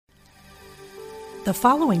The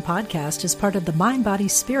following podcast is part of the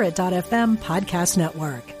MindBodySpirit.fm podcast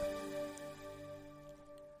network.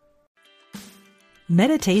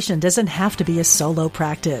 Meditation doesn't have to be a solo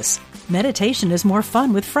practice. Meditation is more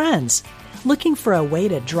fun with friends. Looking for a way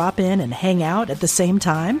to drop in and hang out at the same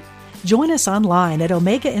time? Join us online at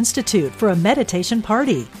Omega Institute for a meditation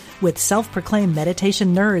party with self-proclaimed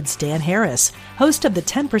meditation nerds Dan Harris, host of the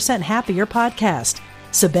 10% Happier podcast,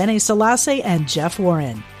 Sebene Selassie, and Jeff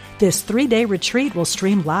Warren. This 3-day retreat will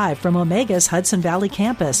stream live from Omega's Hudson Valley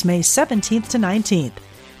campus May 17th to 19th.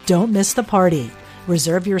 Don't miss the party.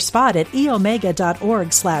 Reserve your spot at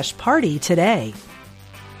eomega.org/party today.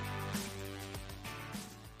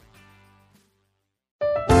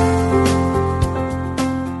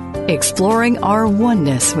 Exploring our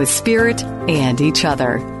oneness with Spirit and each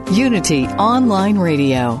other. Unity Online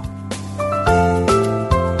Radio.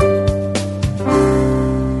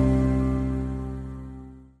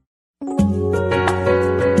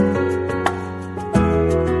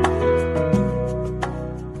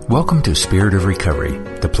 Welcome to Spirit of Recovery,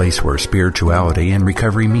 the place where spirituality and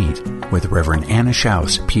recovery meet, with Reverend Anna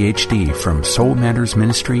Schaus, Ph.D. from Soul Matters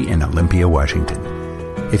Ministry in Olympia, Washington.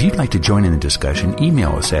 If you'd like to join in the discussion,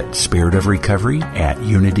 email us at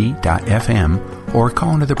spiritofrecovery@unity.fm or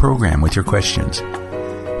call into the program with your questions.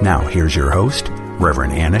 Now, here's your host,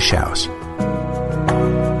 Reverend Anna Schaus.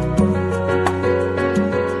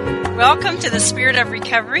 Welcome to the Spirit of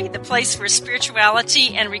Recovery, the place where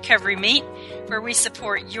spirituality and recovery meet, where we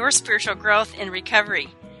support your spiritual growth and recovery.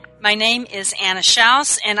 My name is Anna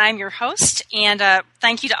Schaus, and I'm your host, and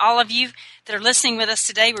thank you to all of you that are listening with us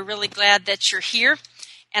today. We're really glad that you're here.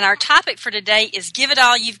 And our topic for today is Give It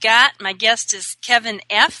All You've Got. My guest is Kevin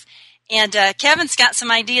F., and Kevin's got some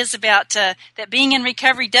ideas about that being in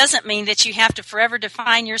recovery doesn't mean that you have to forever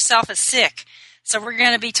define yourself as sick. So we're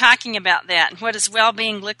going to be talking about that. What does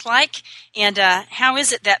well-being look like? And how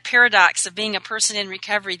is it that paradox of being a person in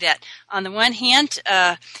recovery that on the one hand,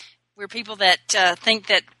 we're people that think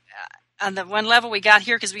that on the one level we got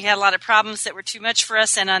here because we had a lot of problems that were too much for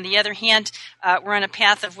us, and on the other hand, we're on a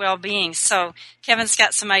path of well-being. So Kevin's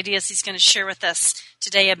got some ideas he's going to share with us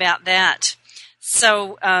today about that.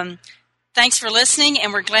 So thanks for listening,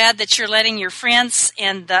 and we're glad that you're letting your friends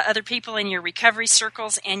and the other people in your recovery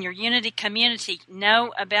circles and your Unity community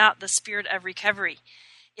know about the Spirit of Recovery.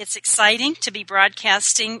 It's exciting to be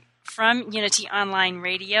broadcasting from Unity Online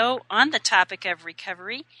Radio on the topic of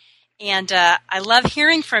recovery, and I love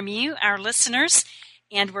hearing from you, our listeners,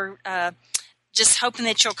 and we're just hoping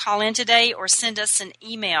that you'll call in today or send us an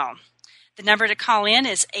email. The number to call in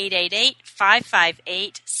is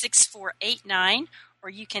 888-558-6489, or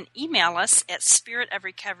you can email us at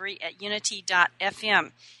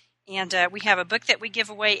spiritofrecovery@unity.fm. And we have a book that we give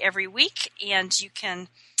away every week, and you can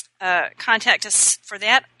contact us for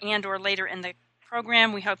that and or later in the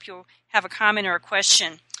program. We hope you'll have a comment or a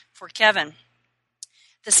question for Kevin.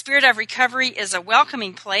 The Spirit of Recovery is a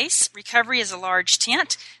welcoming place. Recovery is a large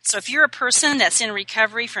tent. So if you're a person that's in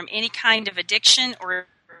recovery from any kind of addiction, or a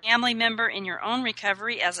family member in your own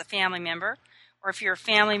recovery as a family member, or if you're a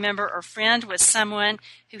family member or friend with someone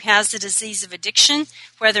who has the disease of addiction,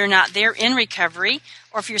 whether or not they're in recovery,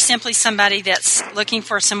 or if you're simply somebody that's looking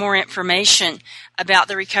for some more information about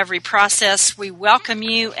the recovery process, we welcome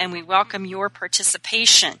you and we welcome your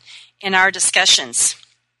participation in our discussions.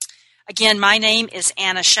 Again, my name is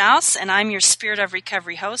Anna Schaus, and I'm your Spirit of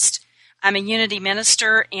Recovery host. I'm a Unity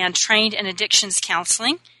minister and trained in addictions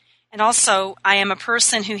counseling. And also, I am a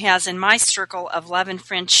person who has in my circle of love and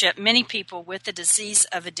friendship many people with the disease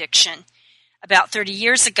of addiction. About 30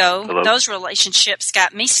 years ago, those relationships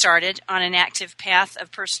got me started on an active path of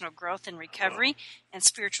personal growth and recovery and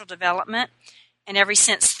spiritual development. And ever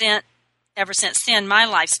since then, my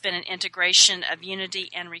life's been an integration of unity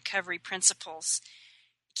and recovery principles.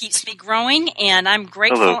 It keeps me growing, and I'm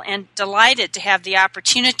grateful and delighted to have the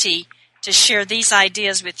opportunity to share these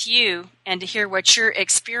ideas with you and to hear what you're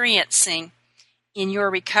experiencing in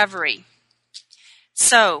your recovery.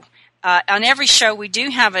 So, on every show we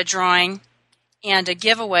do have a drawing and a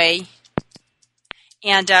giveaway,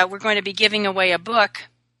 and we're going to be giving away a book,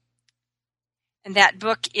 and that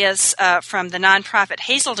book is from the nonprofit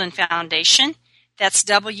Hazelden Foundation. That's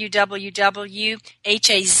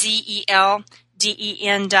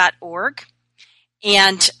www.hazelden.org.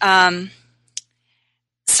 And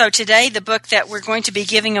so today, the book that we're going to be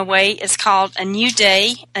giving away is called A New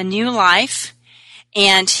Day, A New Life,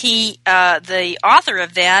 and the author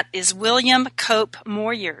of that is William Cope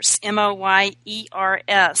Moyers,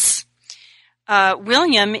 Moyers.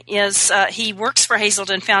 William is, he works for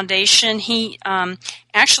Hazelden Foundation. He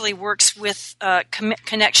actually works with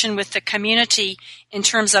connection with the community in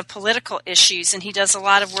terms of political issues, and he does a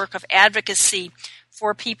lot of work of advocacy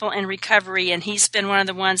for people in recovery, and he's been one of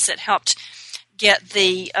the ones that helped get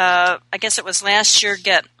the, I guess it was last year,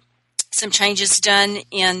 get some changes done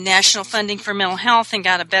in national funding for mental health and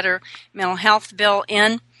got a better mental health bill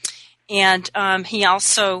in. And he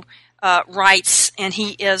also writes, and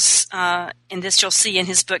he is, and this you'll see in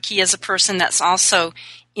his book, he is a person that's also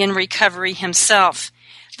in recovery himself.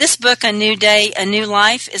 This book, A New Day, A New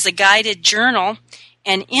Life, is a guided journal,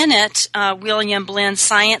 and in it, William blends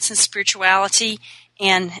science and spirituality,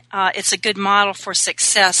 and it's a good model for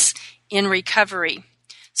success in recovery.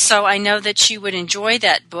 So I know that you would enjoy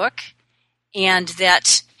that book and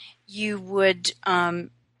that you would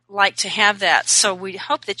like to have that. So we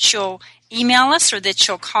hope that you'll email us or that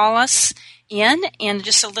you'll call us in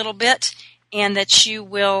just a little bit and that you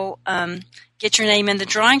will get your name in the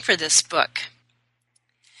drawing for this book.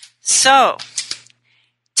 So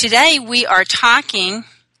today we are talking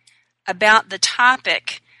about the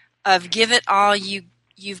topic of give it all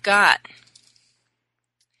you've got.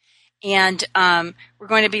 And we're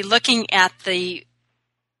going to be looking at the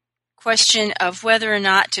question of whether or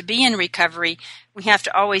not to be in recovery, we have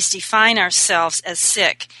to always define ourselves as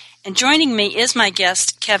sick. And joining me is my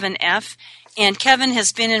guest, Kevin F. And Kevin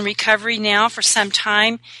has been in recovery now for some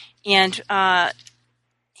time, and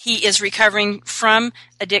he is recovering from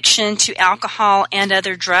addiction to alcohol and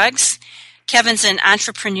other drugs. Kevin's an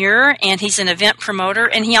entrepreneur, and he's an event promoter,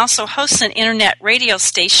 and he also hosts an internet radio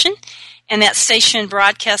station, and that station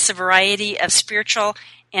broadcasts a variety of spiritual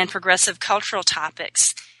and progressive cultural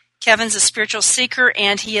topics. Kevin's a spiritual seeker,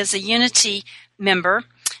 and he is a Unity member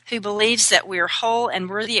who believes that we are whole and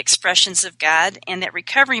worthy expressions of God, and that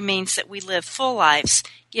recovery means that we live full lives,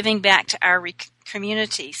 giving back to our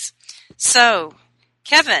communities. So,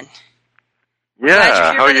 Kevin,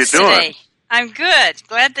 yeah, how are you doing? Today. I'm good.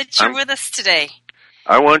 Glad that you're with us today.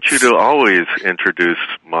 I want you to always introduce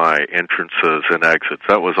my entrances and exits.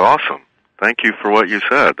 That was awesome. Thank you for what you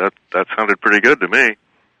said. That sounded pretty good to me.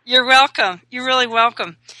 You're welcome. You're really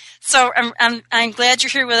welcome. So I'm glad you're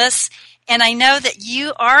here with us, and I know that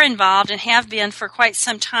you are involved and have been for quite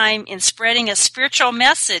some time in spreading a spiritual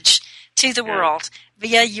message to the world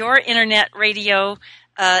via your internet radio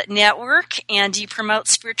network, and you promote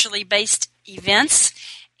spiritually based events.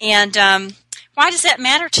 And why does that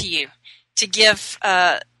matter to you, to give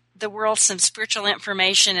the world some spiritual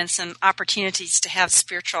information and some opportunities to have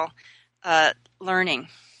spiritual learning?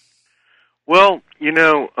 Well,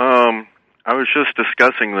 I was just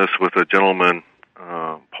discussing this with a gentleman,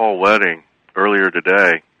 Paul Wedding, earlier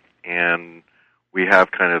today, and we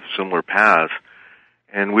have kind of similar paths.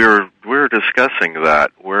 And we were discussing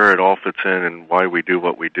that, where it all fits in and why we do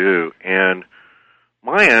what we do. And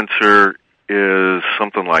my answer is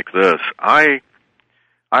something like this.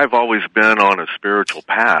 I've always been on a spiritual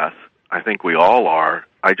path. I think we all are.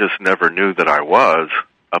 I just never knew that I was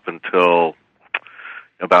up until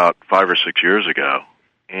about 5 or 6 years ago.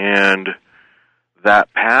 And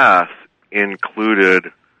that path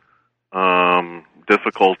included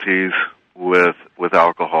difficulties with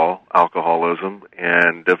alcoholism,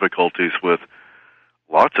 and difficulties with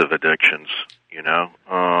lots of addictions,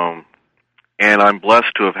 and I'm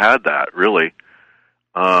blessed to have had that, really.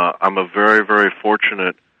 I'm a very, very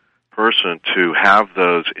fortunate person to have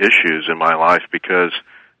those issues in my life because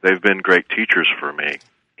they've been great teachers for me.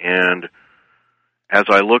 And as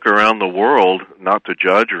I look around the world, not to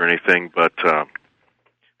judge or anything, but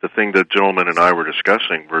the thing that gentleman and I were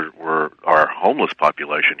discussing were our homeless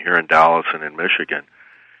population here in Dallas and in Michigan.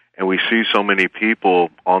 And we see so many people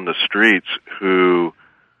on the streets who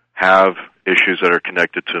have issues that are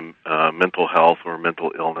connected to mental health or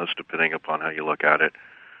mental illness, depending upon how you look at it.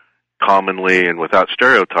 Commonly, and without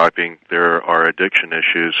stereotyping, there are addiction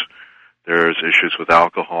issues. There's issues with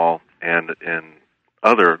alcohol and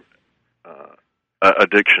other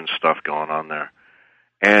addiction stuff going on there.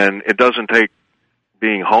 And it doesn't take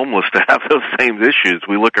being homeless to have those same issues.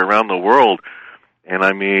 We look around the world, and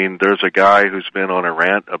I mean, there's a guy who's been on a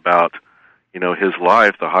rant about, his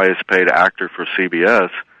life, the highest paid actor for CBS,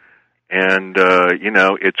 and,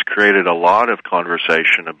 it's created a lot of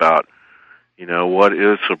conversation about, what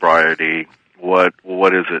is sobriety, what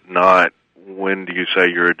is it not, when do you say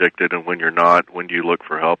you're addicted and when you're not, when do you look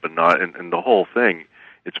for help and not, and the whole thing.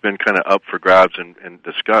 It's been kind of up for grabs and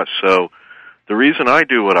discussed. So the reason I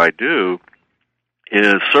do what I do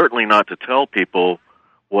is certainly not to tell people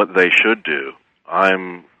what they should do.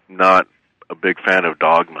 I'm not a big fan of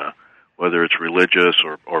dogma, whether it's religious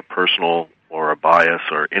or personal or a bias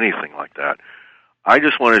or anything like that. I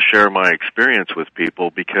just want to share my experience with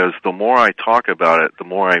people, because the more I talk about it, the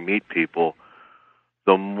more I meet people,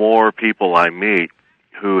 the more people I meet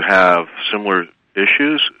who have similar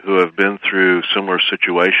issues, who have been through similar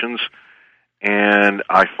situations, and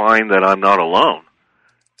I find that I'm not alone.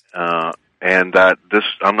 And that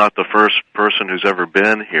I'm not the first person who's ever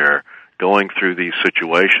been here going through these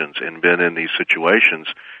situations and been in these situations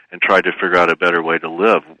and tried to figure out a better way to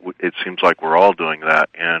live. It seems like we're all doing that.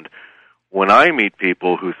 And when I meet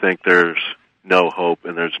people who think there's no hope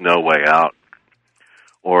and there's no way out,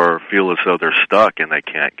 or feel as though they're stuck and they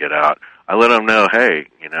can't get out, I let them know, hey,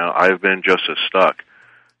 I've been just as stuck.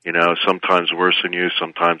 Sometimes worse than you,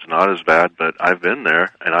 sometimes not as bad, but I've been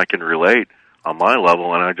there and I can relate on my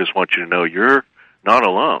level, and I just want you to know you're not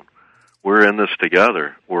alone. We're in this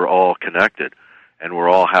together. We're all connected, and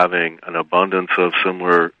we're all having an abundance of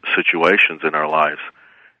similar situations in our lives.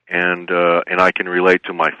 And I can relate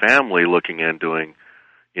to my family looking at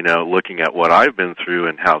what I've been through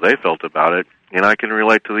and how they felt about it, and I can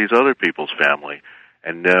relate to these other people's family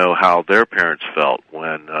and know how their parents felt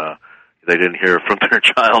when they didn't hear from their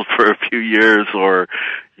child for a few years, or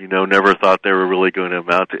never thought they were really going to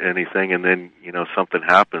amount to anything, and then something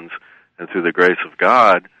happens, and through the grace of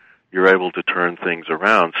God, you're able to turn things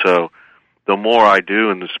around. So the more I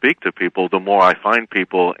do and to speak to people, the more I find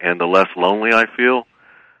people, and the less lonely I feel,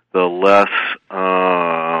 the less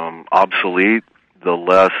obsolete, the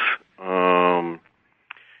less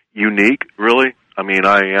unique, really. I mean,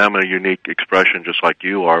 I am a unique expression, just like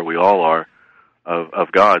you are, we all are,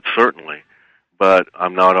 of God, certainly. But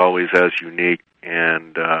I'm not always as unique,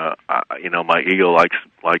 and my ego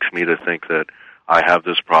likes me to think that I have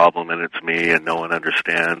this problem and it's me and no one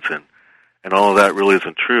understands, and all of that really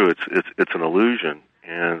isn't true. It's an illusion.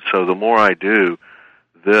 And so the more I do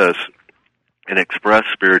this and express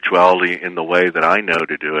spirituality in the way that I know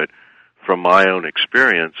to do it from my own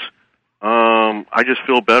experience, I just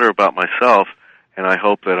feel better about myself, and I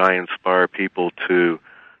hope that I inspire people to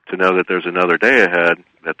know that there's another day ahead,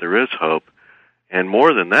 that there is hope. And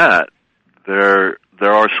more than that, there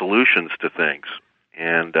are solutions to things,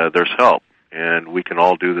 and there's help, and we can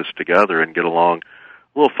all do this together and get along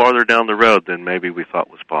a little farther down the road than maybe we thought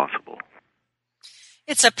was possible.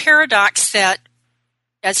 It's a paradox that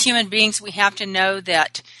as human beings we have to know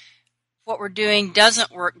that what we're doing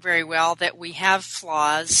doesn't work very well, that we have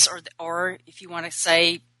flaws, or if you want to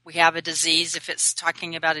say we have a disease, if it's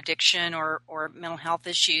talking about addiction or mental health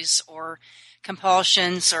issues or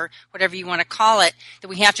compulsions or whatever you want to call it, that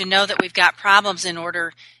we have to know that we've got problems in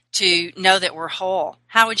order to know that we're whole.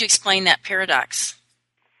 How would you explain that paradox?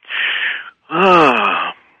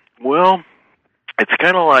 Well, it's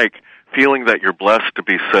kind of like feeling that you're blessed to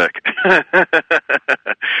be sick.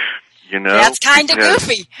 That's kind of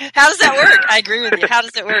goofy. How does that work? I agree with you. How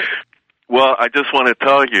does it work? Well, I just want to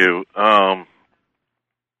tell you, I'll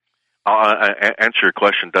answer your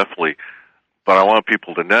question definitely, but I want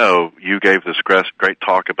people to know you gave this great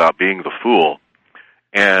talk about being the fool,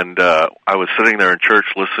 and I was sitting there in church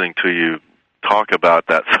listening to you talk about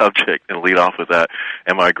that subject and lead off with that,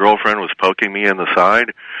 and my girlfriend was poking me in the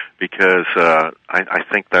side because I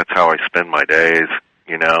think that's how I spend my days,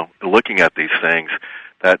 looking at these things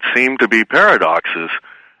that seem to be paradoxes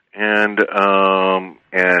and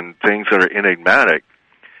things that are enigmatic,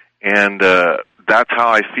 and that's how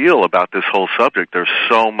I feel about this whole subject. There's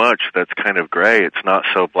so much that's kind of gray. It's not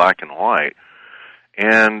so black and white.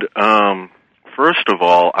 And first of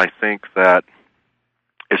all, I think that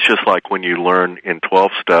it's just like when you learn in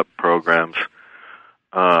 12-step programs,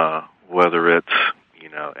 whether it's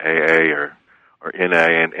AA or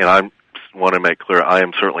NA, and I want to make clear I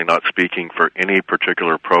am certainly not speaking for any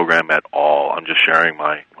particular program at all. I'm just sharing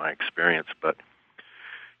my experience. But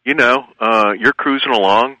you're cruising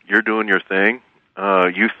along, you're doing your thing.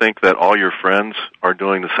 You think that all your friends are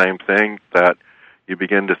doing the same thing, that you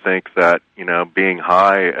begin to think that, being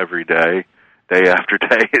high every day, day after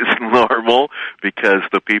day is normal because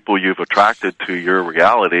the people you've attracted to your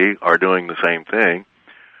reality are doing the same thing.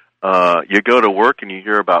 You go to work and you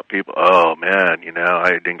hear about people, oh man,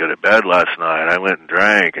 I didn't go to bed last night, I went and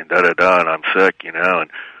drank and da-da-da, and I'm sick, and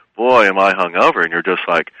boy, am I hungover, and you're just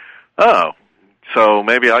like, oh, so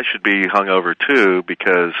maybe I should be hungover too,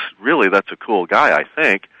 because really that's a cool guy, I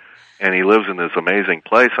think, and he lives in this amazing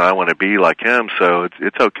place, and I want to be like him, so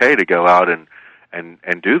it's okay to go out and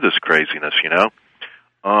do this craziness,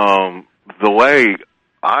 The way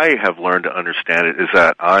I have learned to understand it is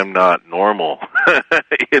that I'm not normal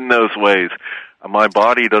in those ways. My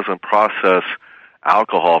body doesn't process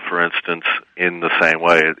alcohol, for instance, in the same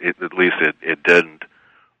way. At least it didn't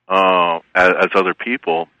as other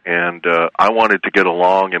people, and I wanted to get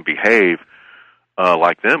along and behave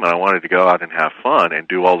like them, and I wanted to go out and have fun and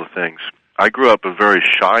do all the things. I grew up a very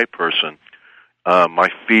shy person. My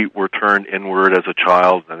feet were turned inward as a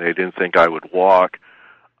child, and they didn't think I would walk.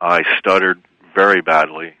 I stuttered very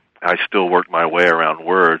badly. I still worked my way around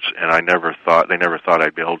words, and they never thought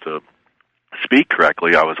I'd be able to speak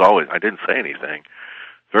correctly. I didn't say anything.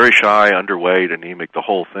 Very shy, underweight, anemic, the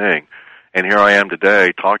whole thing. And here I am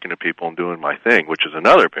today talking to people and doing my thing, which is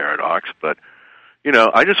another paradox. But,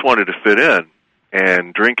 I just wanted to fit in.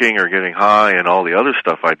 And drinking or getting high and all the other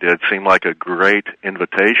stuff I did seemed like a great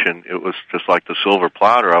invitation. It was just like the silver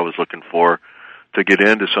platter I was looking for to get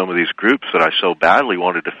into some of these groups that I so badly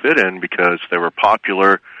wanted to fit in because they were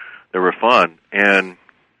popular, they were fun. And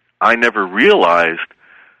I never realized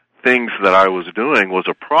things that I was doing was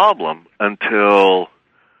a problem until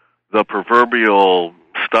the proverbial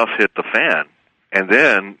stuff hit the fan. And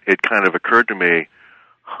then it kind of occurred to me,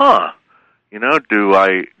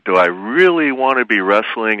 do I really want to be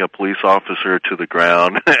wrestling a police officer to the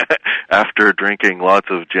ground after drinking lots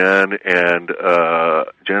of gin and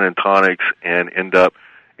tonics and end up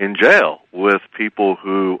in jail with people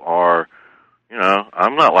who are,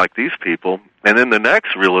 I'm not like these people. And then the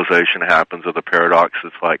next realization happens of the paradox.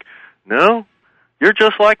 It's like, no, you're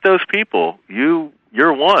just like those people. You're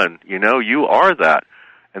one, you are that.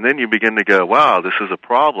 And then you begin to go, wow, this is a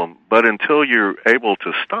problem. But until you're able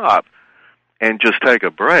to stop and just take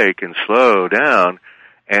a break and slow down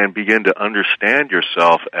and begin to understand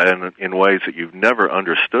yourself in ways that you've never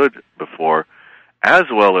understood before, as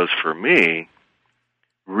well as for me,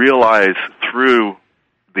 realize through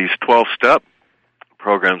these 12-step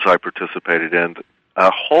programs I participated in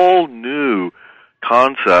a whole new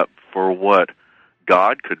concept for what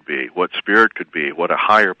God could be, what spirit could be, what a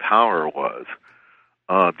higher power was.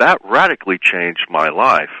 That radically changed my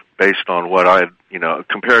life based on what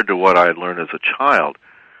compared to what I had learned as a child.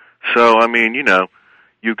 So,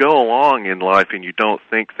 you go along in life and you don't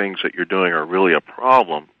think things that you're doing are really a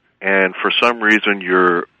problem, and for some reason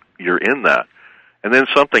you're in that. And then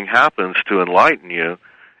something happens to enlighten you,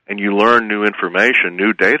 and you learn new information,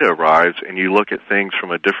 new data arrives, and you look at things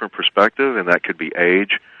from a different perspective, and that could be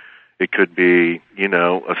age. It could be,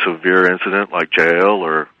 a severe incident like jail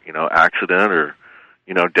or, accident or,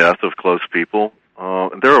 death of close people.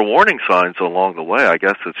 There are warning signs along the way. I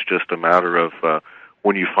guess it's just a matter of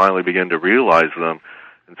when you finally begin to realize them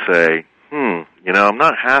and say, I'm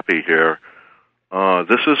not happy here.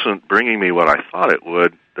 This isn't bringing me what I thought it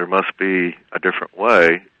would. There must be a different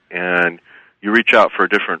way. And you reach out for a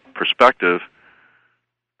different perspective,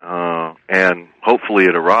 and hopefully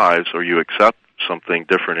it arrives, or you accept something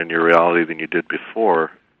different in your reality than you did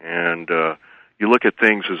before. And you look at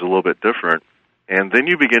things as a little bit different. And then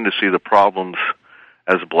you begin to see the problems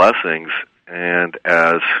as blessings, and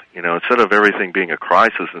as, instead of everything being a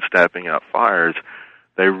crisis and stamping out fires,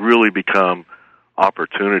 they really become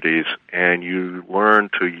opportunities, and you learn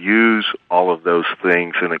to use all of those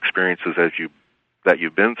things and experiences that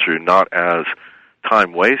you've been through, not as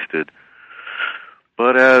time wasted,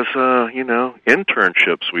 but as,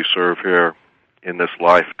 internships we serve here in this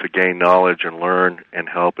life to gain knowledge and learn and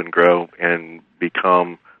help and grow and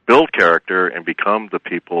build character and become the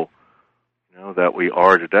people, that we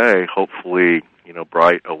are today, hopefully,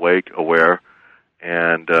 bright, awake, aware,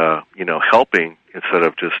 and, helping instead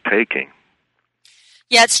of just taking.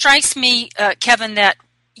 Yeah, it strikes me, Kevin, that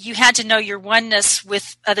you had to know your oneness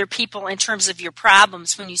with other people in terms of your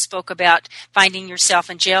problems when you spoke about finding yourself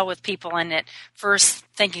in jail with people, and at first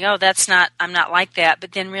thinking, I'm not like that,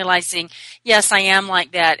 but then realizing, yes, I am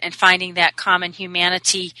like that, and finding that common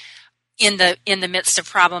humanity in the midst of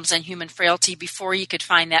problems and human frailty before you could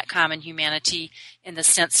find that common humanity in the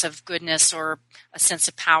sense of goodness or a sense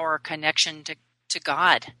of power or connection to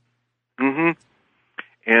God. Mm-hmm.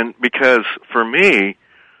 And because for me,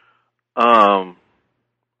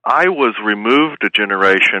 I was removed a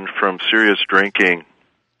generation from serious drinking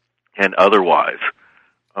and otherwise.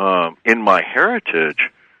 In my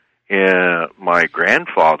heritage, my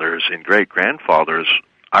grandfathers and great-grandfathers,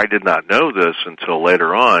 I did not know this until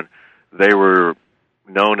later on, they were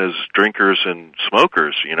known as drinkers and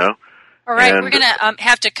smokers, All right, we're going to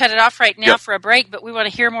have to cut it off right now for a break, but we want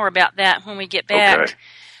to hear more about that when we get back. Okay.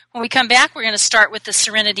 When we come back, we're going to start with the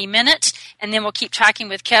Serenity Minute, and then we'll keep talking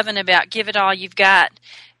with Kevin about Give It All You've Got.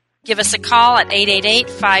 Give us a call at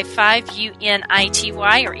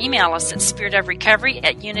 888-55-UNITY or email us at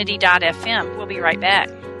spiritofrecovery@unity.fm. We'll be right back.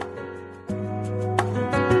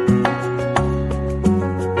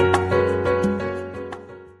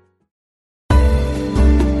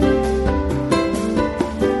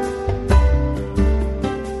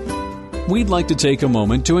 we'd like to take a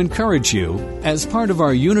moment to encourage you, as part of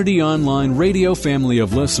our Unity Online radio family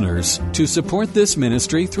of listeners, to support this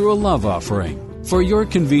ministry through a love offering. For your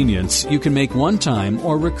convenience, you can make one-time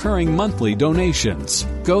or recurring monthly donations.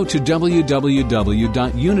 Go to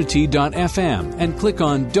www.unity.fm and click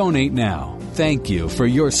on Donate Now. Thank you for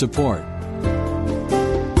your support.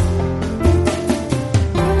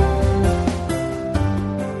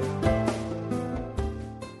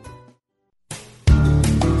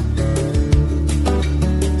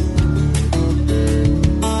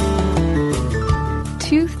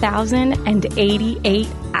 $2,088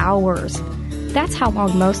 hours. That's how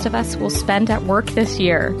long most of us will spend at work this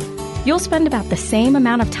year. You'll spend about the same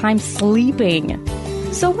amount of time sleeping.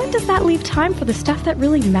 So when does that leave time for the stuff that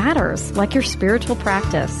really matters, like your spiritual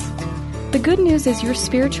practice? The good news is your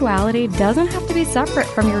spirituality doesn't have to be separate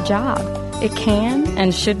from your job. It can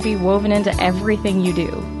and should be woven into everything you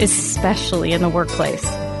do, especially in the workplace.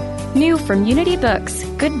 New from Unity Books,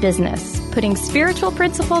 Good Business, Putting Spiritual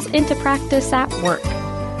Principles into Practice at Work.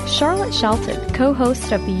 Charlotte Shelton,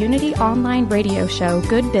 co-host of the Unity online radio show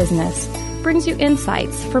Good Business, brings you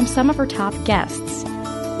insights from some of her top guests.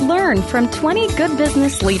 Learn from 20 good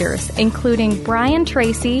business leaders, including Brian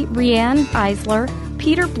Tracy, Rianne Eisler,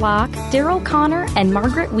 Peter Block, Daryl Connor, and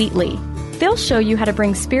Margaret Wheatley. They'll show you how to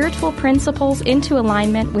bring spiritual principles into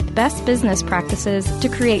alignment with best business practices to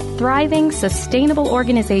create thriving, sustainable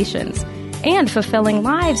organizations and fulfilling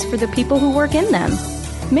lives for the people who work in them.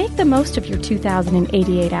 Make the most of your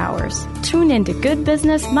 2,088 hours. Tune in to Good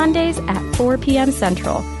Business Mondays at 4 p.m.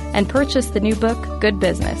 Central and purchase the new book, Good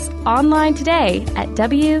Business, online today at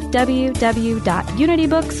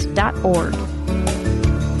www.unitybooks.org.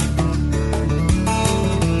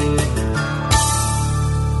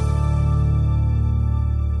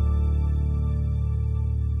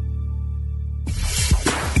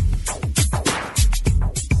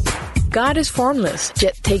 God is formless,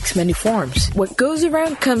 yet takes many forms. What goes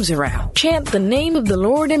around comes around. Chant the name of the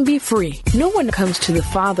Lord and be free. No one comes to the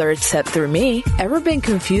Father except through me. Ever been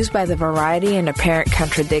confused by the variety and apparent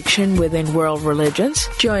contradiction within world religions?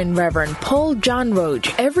 Join Reverend Paul John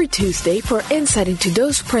Roach every Tuesday for insight into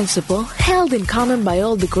those principles held in common by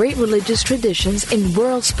all the great religious traditions in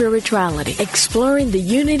world spirituality, exploring the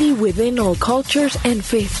unity within all cultures and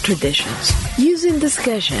faith traditions. Using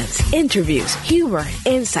discussions, interviews, humor,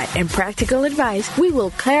 insight, and practical advice, we will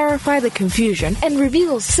clarify the confusion and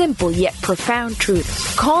reveal simple yet profound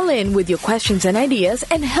truths. Call in with your questions and ideas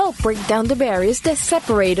and help break down the barriers that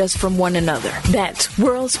separate us from one another. That's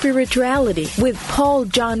World Spirituality with Paul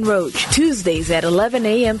John Roach, Tuesdays at 11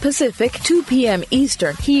 a.m. Pacific, 2 p.m.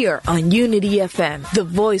 Eastern, here on Unity FM, the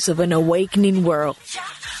voice of an awakening world.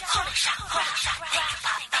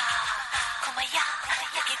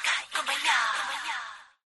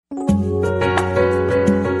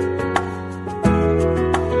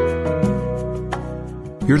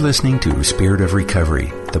 You're listening to Spirit of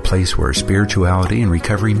Recovery, the place where spirituality and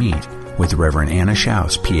recovery meet, with Reverend Anna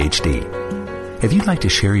Schaus, Ph.D. If you'd like to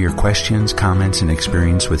share your questions, comments, and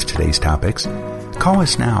experience with today's topics, call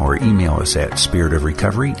us now or email us at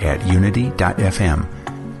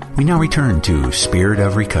spiritofrecovery@unity.fm. We now return to Spirit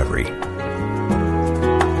of Recovery.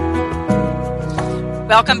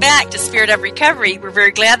 Welcome back to Spirit of Recovery. We're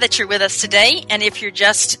very glad that you're with us today. And if you're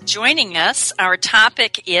just joining us, our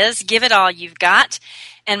topic is Give It All You've Got.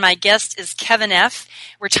 And my guest is Kevin F.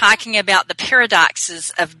 We're talking about the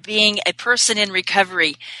paradoxes of being a person in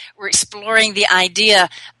recovery. We're exploring the idea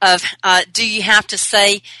of do you have to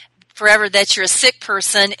say forever that you're a sick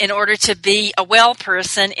person in order to be a well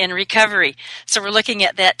person in recovery? So we're looking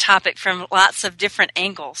at that topic from lots of different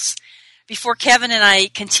angles. Before Kevin and I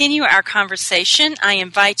continue our conversation, I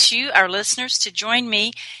invite you, our listeners, to join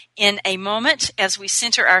me in a moment as we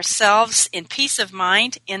center ourselves in peace of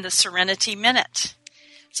mind in the Serenity Minute.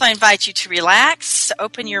 So I invite you to relax, to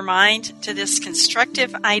open your mind to this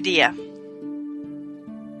constructive idea.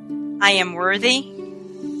 I am worthy.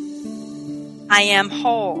 I am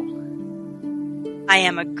whole. I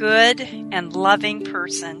am a good and loving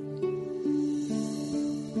person.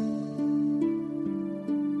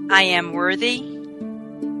 I am worthy.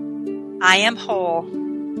 I am whole.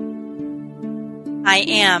 I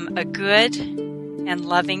am a good and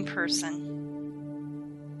loving person.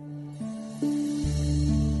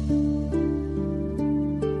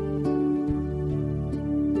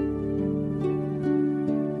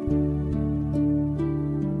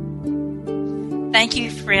 Thank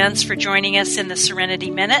you, friends, for joining us in the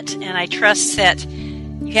Serenity Minute, and I trust that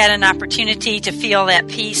you had an opportunity to feel that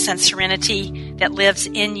peace and serenity that lives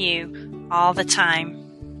in you all the time.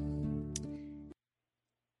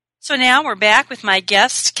 So now we're back with my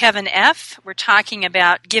guest, Kevin F. We're talking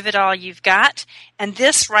about Give It All You've Got. And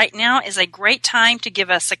this right now is a great time to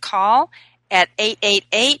give us a call at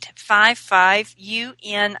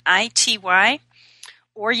 888-55-UNITY.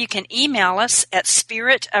 Or you can email us at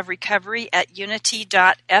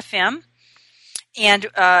spiritofrecovery@unity.fm.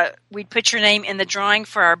 And we'd put your name in the drawing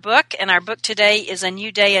for our book. And our book today is A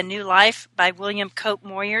New Day, A New Life by William Cope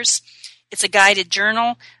Moyers. It's a guided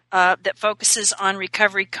journal that focuses on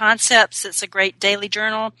recovery concepts. It's a great daily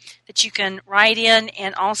journal that you can write in,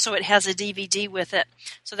 and also it has a DVD with it.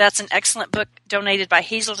 So that's an excellent book donated by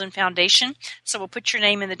Hazelden Foundation. So we'll put your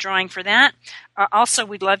name in the drawing for that. Also,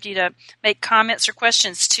 we'd love you to make comments or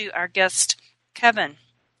questions to our guest, Kevin.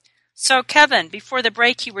 So, Kevin, before the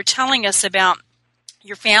break, you were telling us about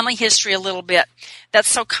your family history a little bit. That's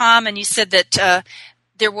so common. You said that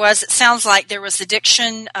it sounds like there was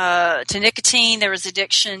addiction to nicotine, there was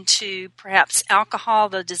addiction to perhaps alcohol,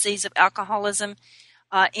 the disease of alcoholism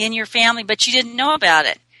in your family, but you didn't know about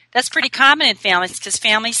it. That's pretty common in families because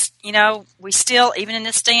families, we still, even in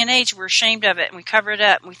this day and age, we're ashamed of it and we cover it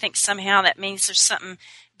up and we think somehow that means there's something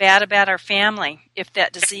bad about our family if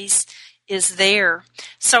that disease is there.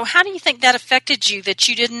 So how do you think that affected you that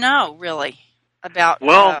you didn't know really about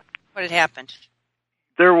what had happened?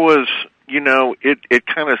 There was... it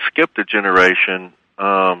kind of skipped a generation.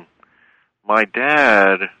 My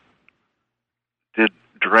dad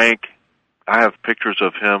drank. I have pictures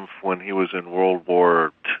of him when he was in World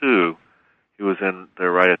War II. He was in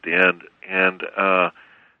there right at the end. And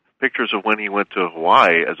pictures of when he went to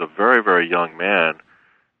Hawaii as a very, very young man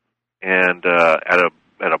and at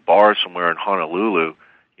a bar somewhere in Honolulu,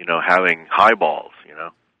 having highballs,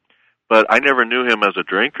 But I never knew him as a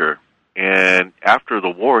drinker. And after the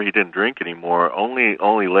war, he didn't drink anymore.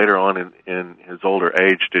 Only later on in his older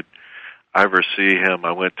age did I ever see him.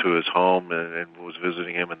 I went to his home and was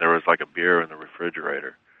visiting him, and there was like a beer in the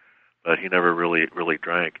refrigerator. But he never really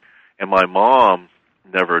drank. And my mom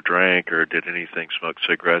never drank or did anything, smoked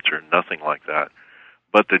cigarettes or nothing like that.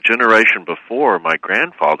 But the generation before, my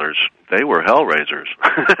grandfathers, they were hellraisers.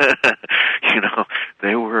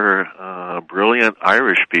 They were brilliant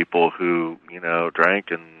Irish people who,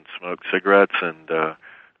 drank and smoked cigarettes, and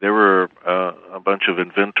they were a bunch of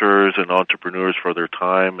inventors and entrepreneurs for their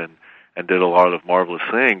time and did a lot of marvelous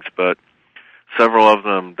things. But several of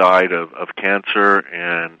them died of cancer,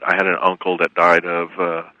 and I had an uncle that died of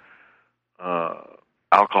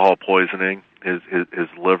alcohol poisoning. His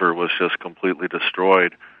liver was just completely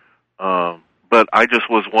destroyed. But I just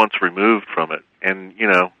was once removed from it. And,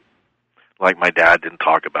 like my dad didn't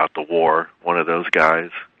talk about the war, one of those guys,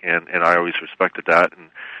 and I always respected that. And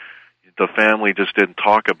the family just didn't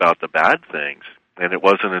talk about the bad things. And it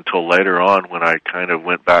wasn't until later on when I kind of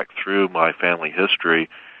went back through my family history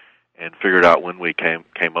and figured out when we came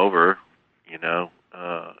over, and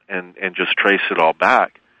just traced it all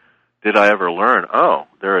back. Did I ever learn? Oh,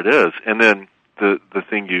 there it is. And then the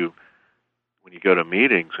thing when you go to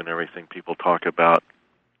meetings and everything, people talk about,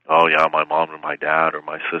 oh yeah, my mom or my dad or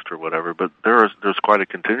my sister or whatever, but there's quite a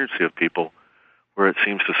contingency of people where it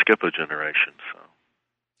seems to skip a generation. So.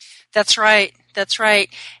 That's right.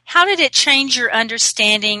 How did it change your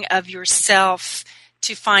understanding of yourself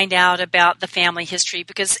to find out about the family history?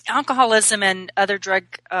 Because alcoholism and other drug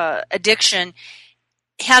addiction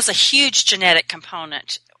has a huge genetic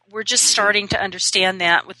component. We're just starting to understand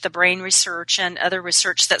that with the brain research and other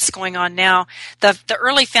research that's going on now. The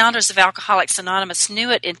early founders of Alcoholics Anonymous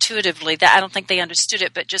knew it intuitively. That I don't think they understood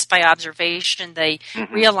it, but just by observation, they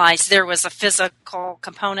realized there was a physical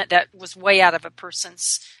component that was way out of a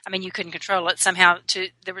person's. I mean, you couldn't control it somehow.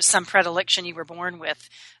 There was some predilection you were born with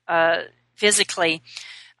physically.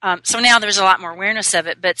 So now there's a lot more awareness of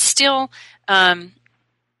it, but still.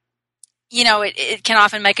 It can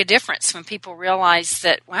often make a difference when people realize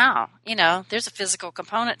that, wow, there's a physical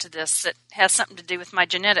component to this that has something to do with my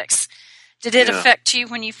genetics. Did it affect you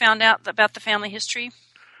when you found out about the family history?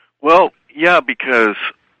 Well, yeah, because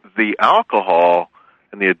the alcohol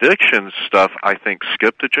and the addiction stuff, I think,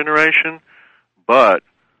 skipped a generation, but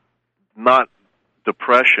not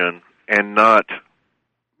depression and not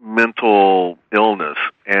mental illness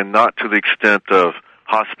and not to the extent of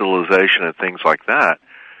hospitalization and things like that.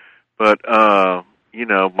 But,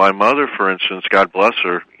 my mother, for instance, God bless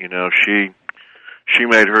her, she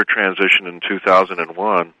made her transition in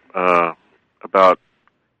 2001, about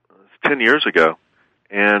 10 years ago.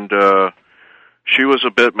 And, she was a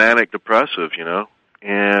bit manic depressive,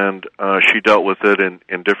 and, she dealt with it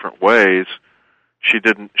in different ways. She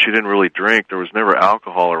didn't really drink. There was never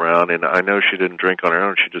alcohol around, and I know she didn't drink on her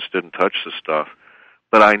own. She just didn't touch the stuff.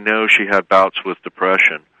 But I know she had bouts with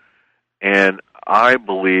depression. And I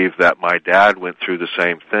believe that my dad went through the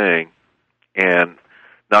same thing, and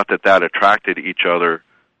not that attracted each other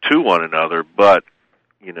to one another, but,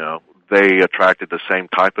 they attracted the same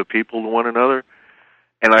type of people to one another.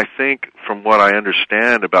 And I think from what I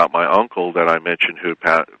understand about my uncle that I mentioned who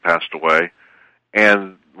passed away,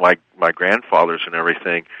 and my grandfathers and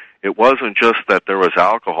everything, it wasn't just that there was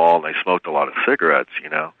alcohol and they smoked a lot of cigarettes,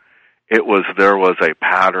 there was a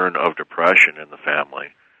pattern of depression in the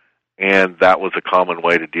family. And that was a common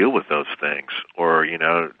way to deal with those things, or,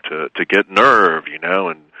 to get nerve,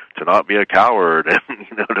 and to not be a coward and,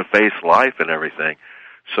 to face life and everything.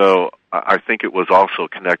 So I think it was also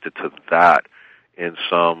connected to that in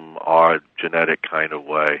some odd genetic kind of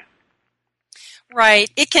way. Right.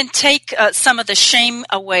 It can take some of the shame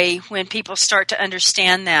away when people start to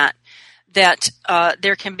understand that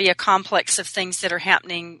there can be a complex of things that are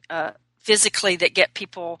happening physically that get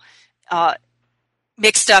people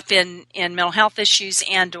mixed up in mental health issues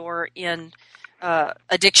and or in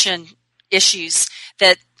addiction issues,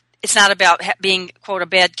 that it's not about being, quote, a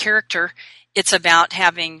bad character. It's about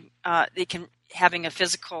having a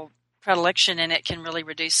physical predilection, and it can really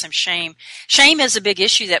reduce some shame. Shame is a big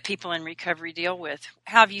issue that people in recovery deal with.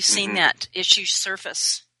 How have you seen that issue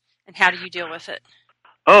surface, and how do you deal with it?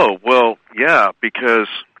 Oh, well, yeah, because,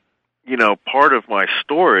 part of my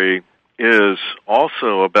story is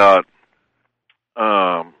also about,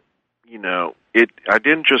 I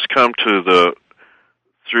didn't just come through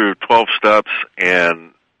 12 steps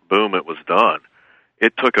and boom, it was done.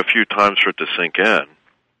 It took a few times for it to sink in.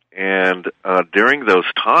 And during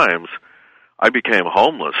those times, I became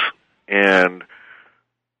homeless. And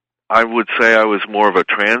I would say I was more of a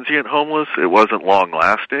transient homeless. It wasn't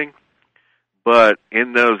long-lasting. But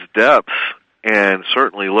in those depths, and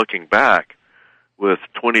certainly looking back with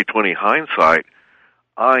 20/20 hindsight,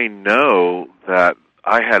 I know that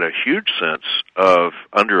I had a huge sense of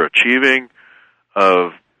underachieving,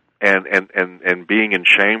 and being in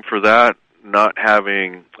shame for that, not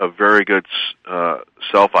having a very good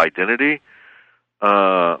self-identity,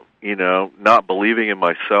 not believing in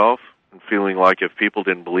myself and feeling like if people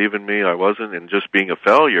didn't believe in me, I wasn't, and just being a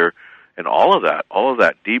failure, and all of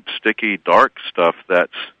that deep, sticky, dark stuff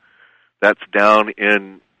that's down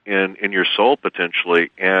in your soul potentially.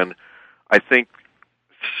 And I think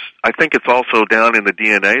it's also down in the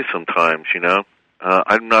DNA sometimes,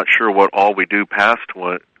 I'm not sure what all we do past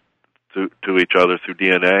to each other through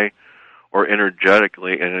DNA or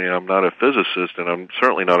energetically, and I'm not a physicist, and I'm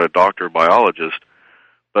certainly not a doctor or biologist,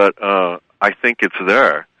 but I think it's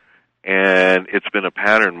there, and it's been a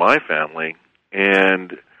pattern in my family,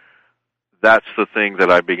 and that's the thing that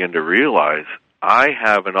I begin to realize. I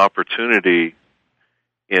have an opportunity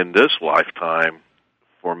in this lifetime,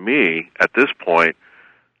 for me, at this point,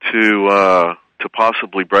 to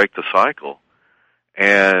possibly break the cycle,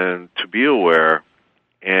 and to be aware,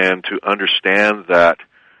 and to understand that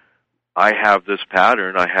I have this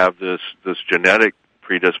pattern, I have this genetic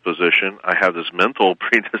predisposition, I have this mental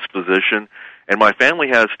predisposition, and my family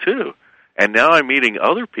has too. And now I'm meeting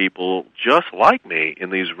other people just like me in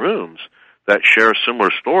these rooms that share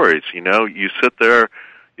similar stories. You sit there.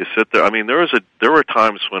 I mean, there were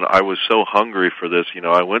times when I was so hungry for this.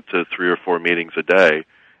 I went to 3 or 4 meetings a day,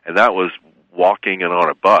 and that was walking and on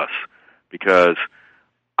a bus, because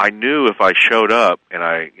I knew if I showed up and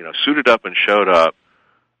I, suited up and showed up,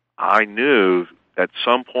 I knew at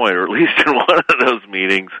some point, or at least in one of those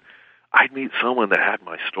meetings, I'd meet someone that had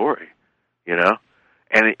my story,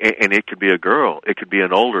 and it could be a girl, it could be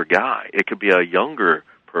an older guy, it could be a younger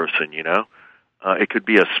person, it could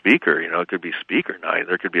be a speaker, it could be speaker night,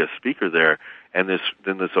 there could be a speaker there, and this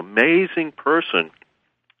amazing person,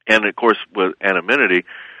 and of course with anonymity,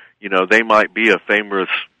 they might be a famous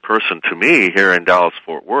person to me here in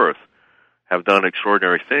Dallas-Fort Worth, have done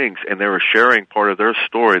extraordinary things, and they were sharing part of their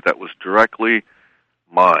story that was directly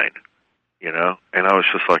mine, and I was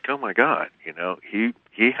just like, oh my God,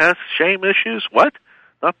 he has shame issues? What?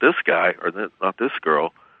 Not this guy, or not this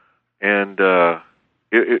girl. And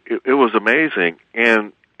it was amazing,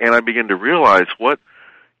 and I began to realize who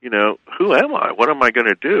am I? What am I going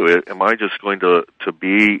to do? Am I just going to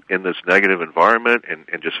be in this negative environment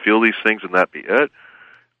and just feel these things and that be it?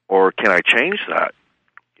 Or can I change that?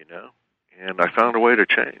 And I found a way to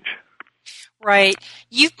change. Right.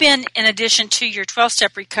 You've been, in addition to your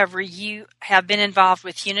 12-step recovery, you have been involved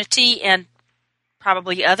with Unity and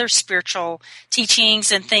probably other spiritual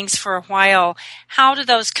teachings and things for a while. How do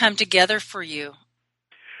those come together for you?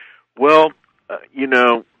 Well,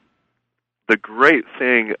 the great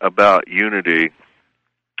thing about Unity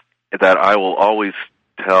that I will always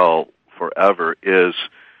tell forever is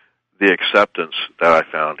the acceptance that I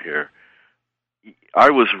found here. I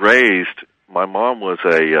was raised, my mom was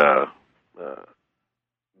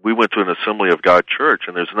we went to an Assembly of God church,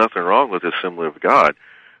 and there's nothing wrong with the Assembly of God,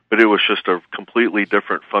 but it was just a completely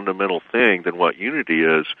different fundamental thing than what unity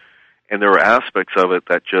is, and there were aspects of it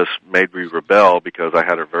that just made me rebel because I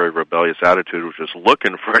had a very rebellious attitude, was just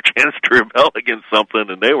looking for a chance to rebel against something,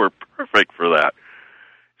 and they were perfect for that.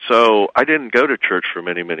 So I didn't go to church for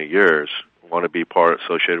many, many years, want to be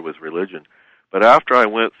associated with religion. But after I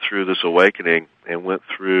went through this awakening and went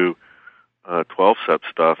through 12-step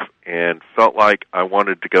stuff and felt like I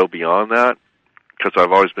wanted to go beyond that, because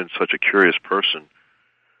I've always been such a curious person,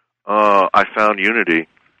 I found unity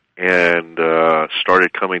and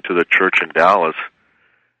started coming to the church in Dallas.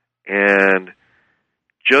 And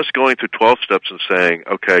just going through 12 steps and saying,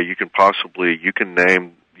 okay, you can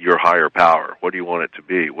name your higher power. What do you want it to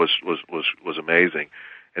be? Was amazing.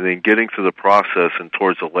 And then getting through the process and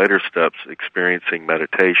towards the later steps, experiencing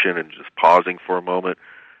meditation and just pausing for a moment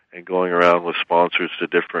and going around with sponsors to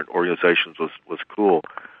different organizations was cool.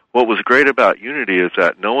 What was great about unity is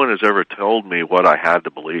that no one has ever told me what I had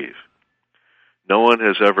to believe. No one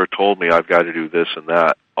has ever told me I've got to do this and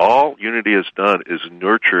that. All unity has done is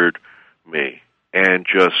nurtured me and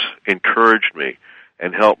just encouraged me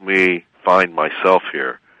and helped me find myself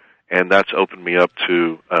here. And that's opened me up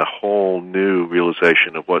to a whole new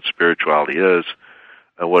realization of what spirituality is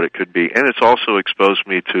and what it could be. And it's also exposed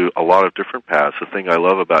me to a lot of different paths. The thing I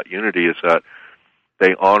love about unity is that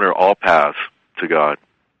they honor all paths to God,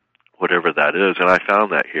 whatever that is. And I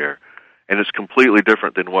found that here. And it's completely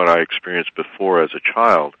different than what I experienced before as a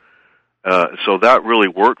child. So that really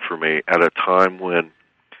worked for me at a time when,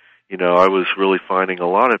 I was really finding a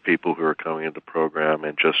lot of people who were coming into the program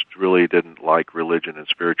and just really didn't like religion and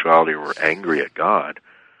spirituality or were angry at God.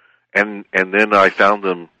 And then I found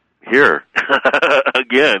them here.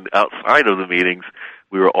 Again, outside of the meetings,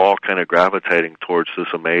 we were all kind of gravitating towards this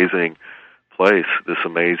amazing place, this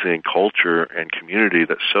amazing culture and community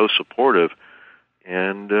that's so supportive.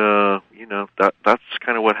 And, that's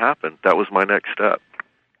kind of what happened. That was my next step.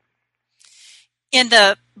 In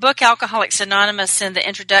the book Alcoholics Anonymous, in the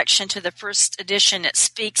introduction to the first edition, it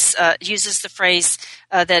uses the phrase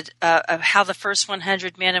that of how the first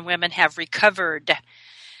 100 men and women have recovered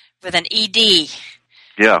with an ED.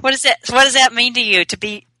 Yeah. What does that mean to you? To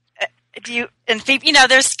be,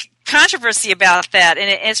 there's controversy about that, and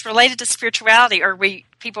it's related to spirituality. Are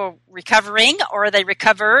people recovering, or are they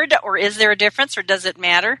recovered, or is there a difference, or does it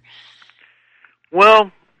matter?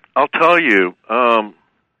 Well, I'll tell you.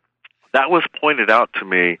 That was pointed out to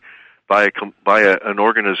me by an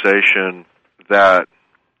organization that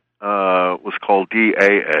was called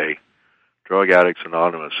DAA, Drug Addicts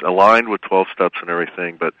Anonymous, aligned with 12 Steps and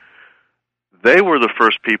everything, but they were the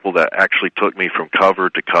first people that actually took me from cover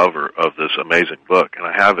to cover of this amazing book, and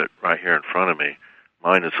I have it right here in front of me.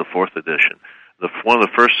 Mine is the 4th edition. One of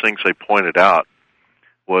the first things they pointed out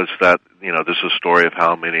was that, this is a story of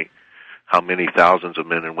how many thousands of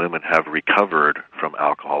men and women have recovered from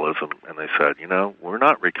alcoholism. And they said, we're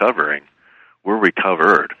not recovering. We're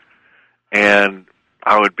recovered. And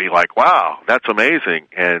I would be like, wow, that's amazing.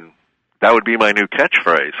 And that would be my new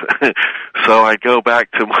catchphrase. So I'd go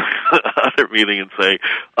back to my other meeting and say,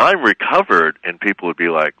 I'm recovered. And people would be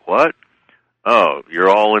like, what? Oh, you're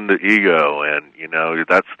all in the ego, and,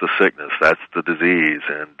 that's the sickness, that's the disease,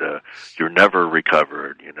 and you're never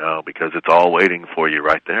recovered, because it's all waiting for you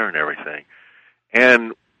right there and everything.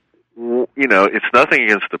 And, it's nothing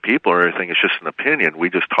against the people or anything, it's just an opinion.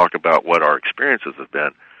 We just talk about what our experiences have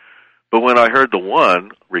been. But when I heard the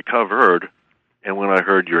one, recovered, and when I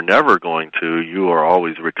heard you're never going to, you are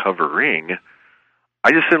always recovering,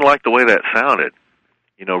 I just didn't like the way that sounded.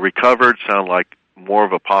 Recovered sound like more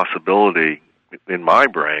of a possibility in my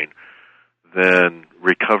brain than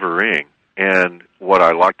recovering. And what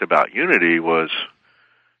I liked about unity was,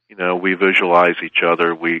 we visualize each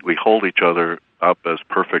other, we hold each other up as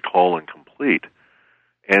perfect, whole, and complete.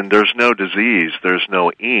 And there's no disease, there's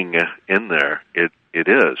no ing in there. It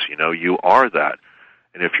is, you are that.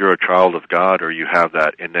 And if you're a child of God or you have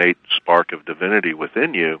that innate spark of divinity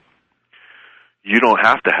within you, you don't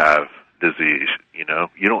have to have disease, you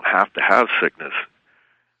don't have to have sickness.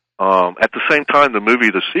 At the same time, the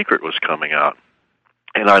movie The Secret was coming out,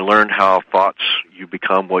 and I learned how thoughts, you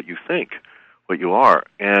become what you think, what you are.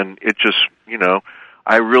 And it just,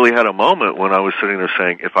 I really had a moment when I was sitting there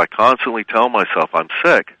saying, if I constantly tell myself I'm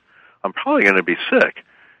sick, I'm probably going to be sick.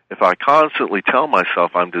 If I constantly tell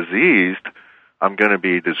myself I'm diseased, I'm going to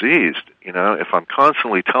be diseased. If I'm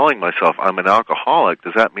constantly telling myself I'm an alcoholic,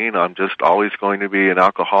 does that mean I'm just always going to be an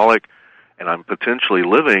alcoholic, and I'm potentially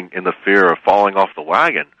living in the fear of falling off the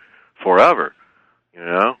wagon forever,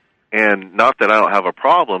 And not that I don't have a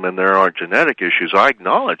problem and there aren't genetic issues. I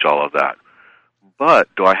acknowledge all of that. But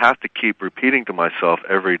do I have to keep repeating to myself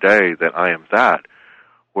every day that I am that?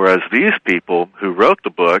 Whereas these people who wrote the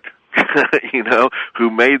book, who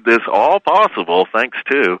made this all possible, thanks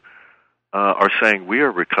to, are saying we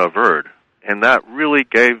are recovered. And that really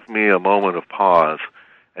gave me a moment of pause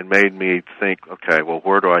and made me think, okay, well,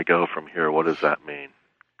 where do I go from here? What does that mean?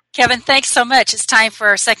 Kevin, thanks so much. It's time for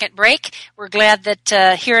our second break. We're glad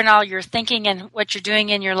that hearing all your thinking and what you're doing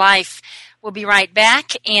in your life. We'll be right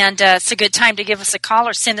back, and it's a good time to give us a call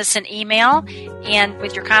or send us an email and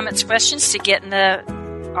with your comments, questions to get in the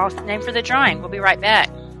name for the drawing. We'll be right back.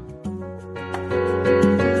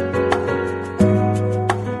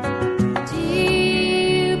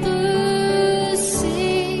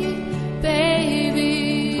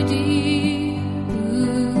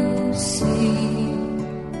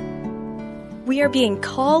 We are being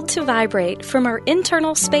called to vibrate from our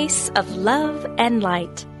internal space of love and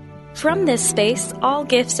light. From this space, all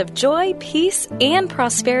gifts of joy, peace, and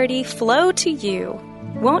prosperity flow to you.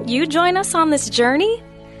 Won't you join us on this journey?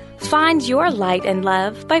 Find your light and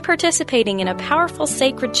love by participating in a powerful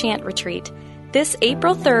sacred chant retreat this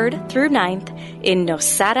April 3rd through 9th in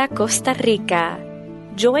Nosara, Costa Rica.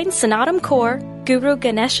 Join Sanattam Kaur, Guru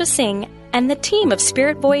Ganesha Singh, and the team of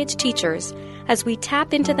Spirit Voyage teachers as we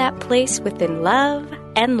tap into that place within love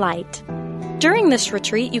and light. During this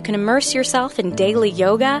retreat, you can immerse yourself in daily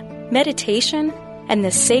yoga, meditation, and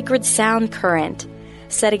the sacred sound current,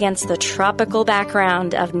 set against the tropical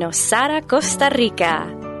background of Nosara, Costa Rica.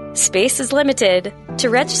 Space is limited. To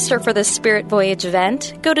register for the Spirit Voyage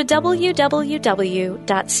event, go to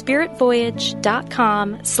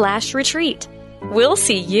www.spiritvoyage.com/retreat. We'll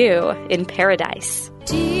see you in paradise.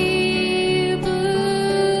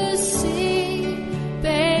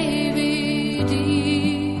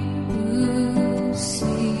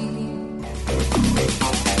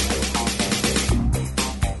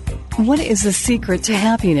 What is the secret to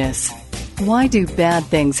happiness? Why do bad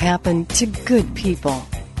things happen to good people?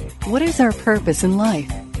 What is our purpose in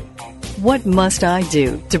life? What must I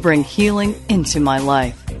do to bring healing into my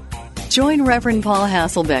life? Join Reverend Paul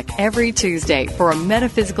Hasselbeck every Tuesday for a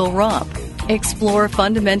metaphysical romp. Explore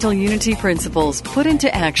fundamental unity principles put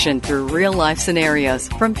into action through real-life scenarios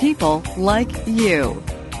from people like you.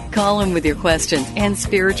 Call him with your questions and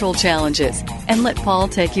spiritual challenges, and let Paul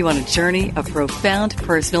take you on a journey of profound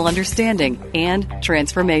personal understanding and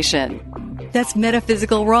transformation. That's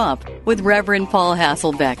Metaphysical Romp with Reverend Paul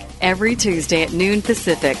Hasselbeck every Tuesday at noon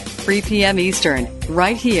Pacific, 3 p.m. Eastern,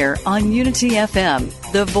 right here on Unity FM,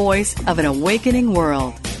 the voice of an awakening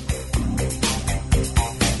world.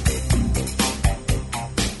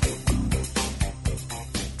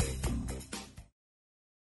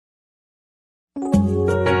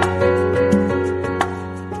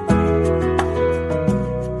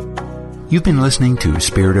 You've been listening to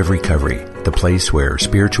Spirit of Recovery, the place where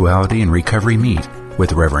spirituality and recovery meet,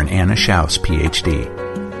 with Reverend Anna Schaus, Ph.D.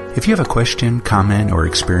 If you have a question, comment, or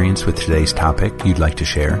experience with today's topic you'd like to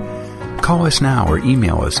share, call us now or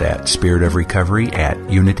email us at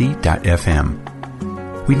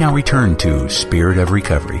spiritofrecovery@unity.fm. We now return to Spirit of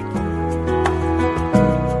Recovery.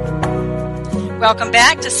 Welcome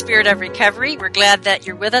back to Spirit of Recovery. We're glad that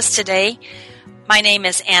you're with us today. My name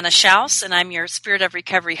is Anna Schaus, and I'm your Spirit of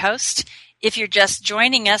Recovery host. If you're just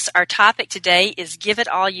joining us, our topic today is Give It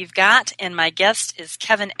All You've Got, and my guest is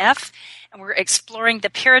Kevin F., and we're exploring the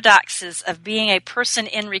paradoxes of being a person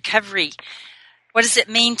in recovery. What does it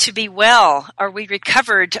mean to be well? Are we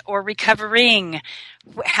recovered or recovering?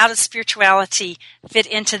 How does spirituality fit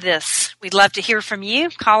into this? We'd love to hear from you.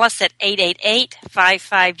 Call us at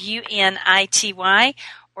 888-55-UNITY,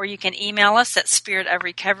 or you can email us at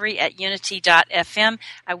spiritofrecovery@unity.fm.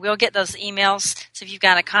 I will get those emails, so if you've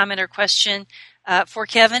got a comment or question for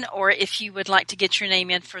Kevin, or if you would like to get your name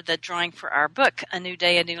in for the drawing for our book, A New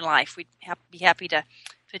Day, A New Life, we'd be happy to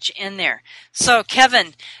put you in there. So,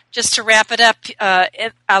 Kevin, just to wrap it up,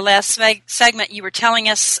 our last segment, you were telling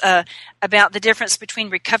us about the difference between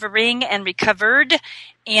recovering and recovered,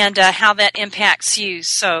 and how that impacts you.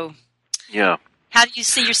 So, yeah, how do you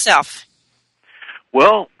see yourself?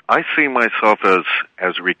 Well, I see myself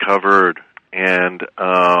as recovered, and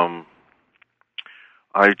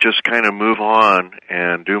I just kind of move on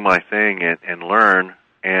and do my thing and learn.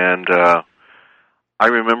 And I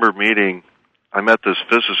remember I met this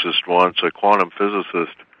physicist once, a quantum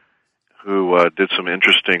physicist, who did some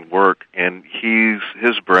interesting work, and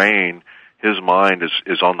his brain, his mind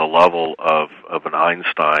is on the level of an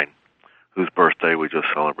Einstein, whose birthday we just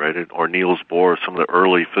celebrated, or Niels Bohr, some of the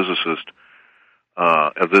early physicists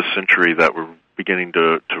of this century that were beginning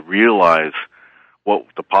to realize what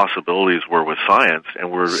the possibilities were with science,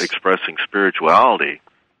 and were expressing spirituality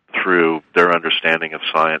through their understanding of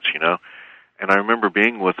science, you know. And I remember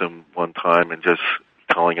being with him one time and just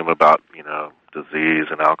telling him about, you know, disease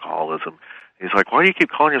and alcoholism. He's like, why do you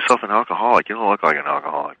keep calling yourself an alcoholic? You don't look like an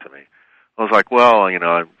alcoholic to me. I was like, well, you know,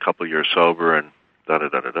 I'm a couple of years sober and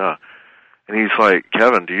da-da-da-da-da. And he's like,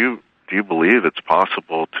 Kevin, do you believe it's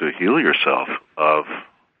possible to heal yourself of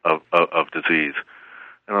disease?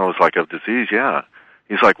 And I was like, of disease, yeah.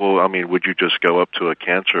 He's like, well, I mean, would you just go up to a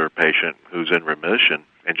cancer patient who's in remission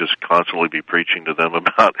and just constantly be preaching to them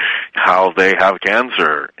about how they have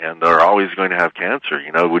cancer and they're always going to have cancer?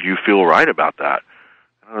 You know, would you feel right about that?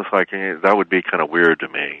 And I was like, that would be kind of weird to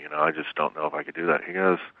me. You know, I just don't know if I could do that. He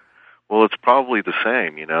goes, well, it's probably the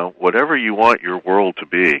same, you know. Whatever you want your world to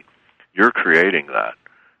be, you're creating that,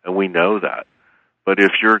 and we know that. But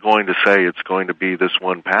if you're going to say it's going to be this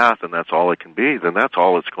one path and that's all it can be, then that's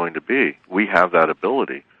all it's going to be. We have that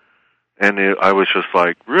ability. And I was just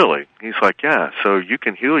like, really? He's like, yeah, so you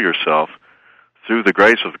can heal yourself through the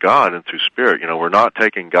grace of God and through Spirit. You know, we're not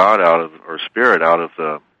taking God out of, or Spirit out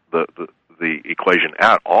of the equation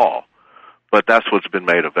at all. But that's what's been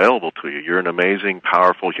made available to you. You're an amazing,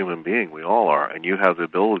 powerful human being. We all are. And you have the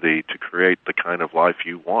ability to create the kind of life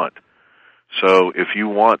you want. So if you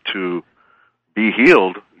want to be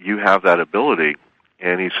healed, you have that ability.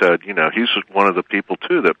 And he said, you know, he's one of the people,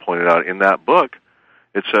 too, that pointed out in that book,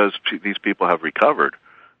 it says these people have recovered.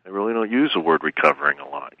 They really don't use the word recovering a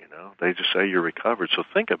lot, you know. They just say you're recovered. So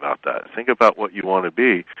think about that. Think about what you want to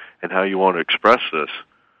be and how you want to express this.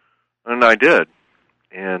 And I did.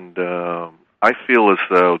 And I feel as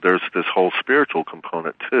though there's this whole spiritual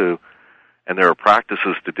component, too, and there are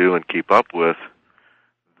practices to do and keep up with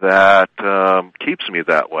that keeps me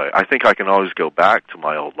that way. I think I can always go back to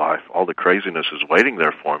my old life. All the craziness is waiting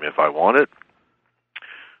there for me if I want it,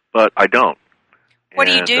 but I don't. What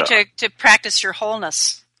do you do to practice your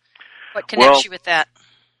wholeness? What connects you with that?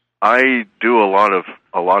 I do a lot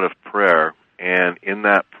of prayer, and in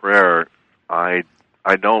that prayer, I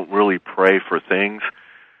don't really pray for things.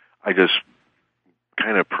 I just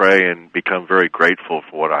kind of pray and become very grateful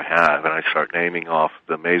for what I have, and I start naming off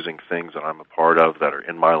the amazing things that I'm a part of that are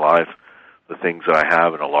in my life, the things that I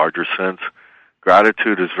have in a larger sense.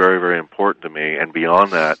 Gratitude is very, very important to me, and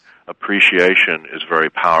beyond that, appreciation is very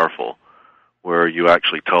powerful, where you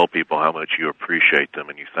actually tell people how much you appreciate them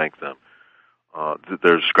and you thank them.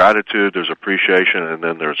 There's gratitude, there's appreciation, and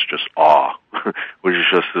then there's just awe, which is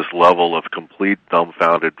just this level of complete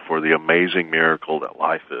dumbfounded for the amazing miracle that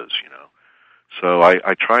life is, you know. So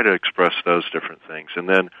I try to express those different things. And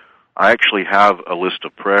then I actually have a list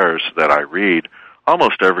of prayers that I read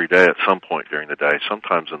almost every day at some point during the day,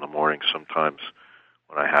 sometimes in the morning, sometimes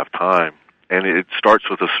when I have time. And it starts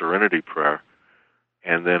with a serenity prayer.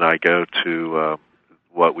 And then I go to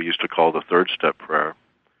what we used to call the third step prayer.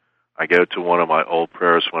 I go to one of my old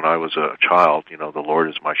prayers when I was a child, you know, the Lord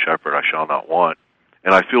is my shepherd, I shall not want.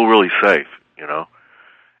 And I feel really safe, you know.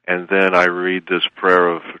 And then I read this prayer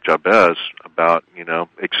of Jabez about, you know,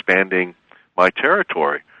 expanding my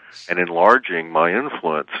territory and enlarging my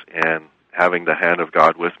influence and having the hand of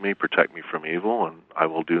God with me, protect me from evil, and I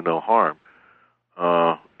will do no harm.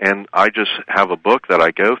 And I just have a book that I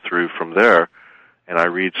go through from there, and I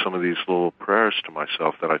read some of these little prayers to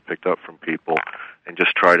myself that I picked up from people and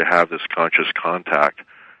just try to have this conscious contact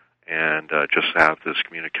and just have this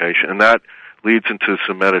communication. And that leads into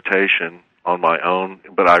some meditation on my own,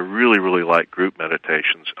 but I really, really like group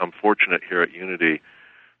meditations. I'm fortunate here at Unity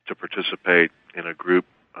to participate in a group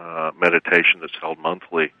meditation that's held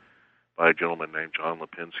monthly by a gentleman named John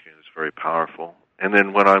Lipinski, and it's very powerful. And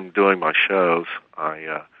then when I'm doing my shows,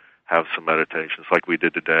 I have some meditations like we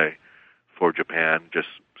did today for Japan, just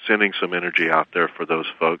sending some energy out there for those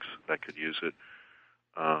folks that could use it.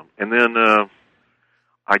 And then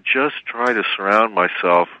I just try to surround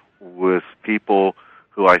myself with people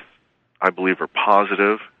who I believe are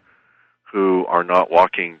positive, who are not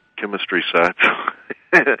walking chemistry sets,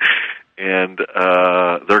 and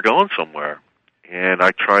they're going somewhere. And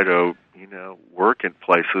I try to, you know, work in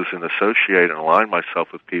places and associate and align myself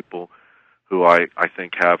with people who I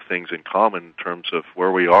think have things in common in terms of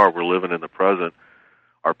where we are. We're living in the present.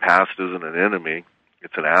 Our past isn't an enemy.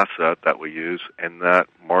 It's an asset that we use, and that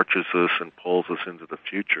marches us and pulls us into the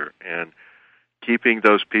future. And keeping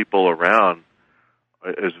those people around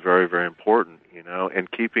is very, very important, you know,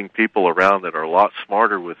 and keeping people around that are a lot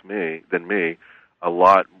smarter than me, a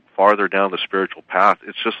lot farther down the spiritual path.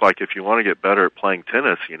 It's just like if you want to get better at playing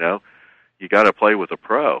tennis, you know, you got to play with a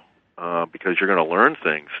pro because you're going to learn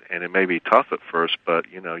things, and it may be tough at first, but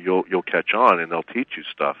you know you'll catch on, and they'll teach you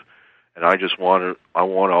stuff. And I want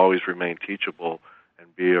to always remain teachable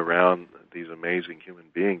and be around these amazing human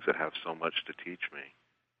beings that have so much to teach me.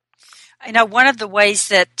 I know one of the ways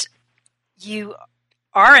that you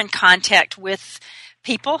are in contact with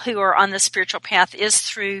people who are on the spiritual path is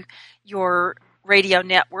through your radio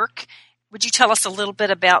network. Would you tell us a little bit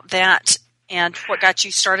about that and what got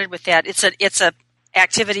you started with that? It's a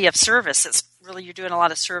activity of service. It's really, you're doing a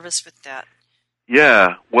lot of service with that.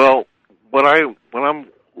 Yeah. Well, what I'm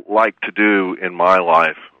like to do in my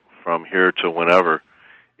life from here to whenever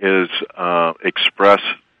is express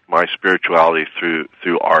my spirituality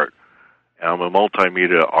through art. I'm a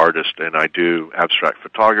multimedia artist, and I do abstract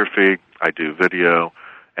photography, I do video,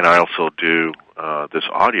 and I also do this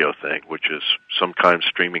audio thing, which is sometimes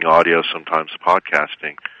streaming audio, sometimes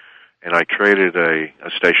podcasting. And I created a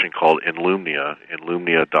station called Inlumnia,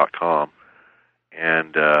 inlumnia.com.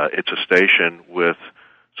 And it's a station with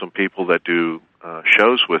some people that do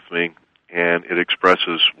shows with me, and it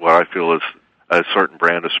expresses what I feel is a certain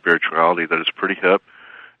brand of spirituality that is pretty hip,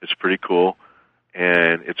 it's pretty cool,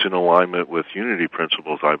 and it's in alignment with unity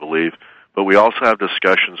principles, I believe. But we also have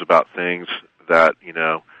discussions about things that,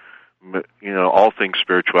 all things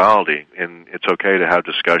spirituality, and it's okay to have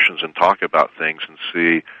discussions and talk about things and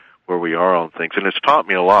see where we are on things. And it's taught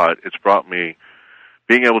me a lot. It's brought me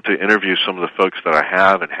being able to interview some of the folks that I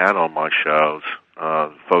have and had on my shows,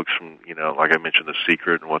 folks from, like I mentioned, The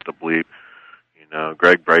Secret and What the Bleep,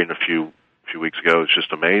 Greg Braden a few weeks ago. It's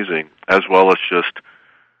just amazing, as well as just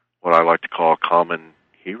what I like to call common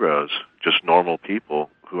heroes, just normal people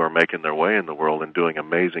who are making their way in the world and doing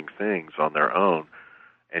amazing things on their own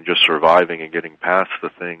and just surviving and getting past the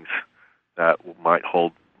things that might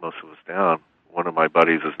hold most of us down. One of my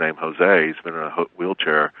buddies is named Jose. He's been in a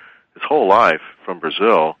wheelchair his whole life from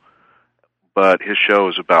Brazil, but his show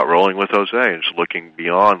is about rolling with Jose and just looking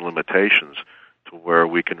beyond limitations to where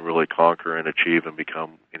we can really conquer and achieve and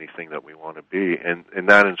become anything that we want to be. And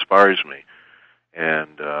that inspires me.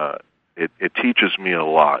 And it teaches me a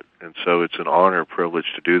lot. And so it's an honor, privilege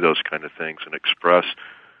to do those kind of things and express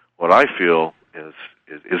what I feel is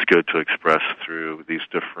good to express through these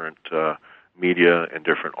different media and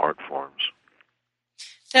different art forms.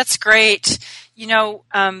 That's great.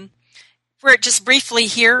 We're just briefly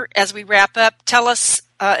here as we wrap up. Tell us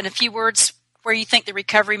in a few words where you think the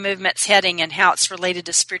recovery movement's heading and how it's related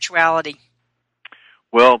to spirituality.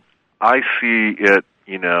 Well, I see it,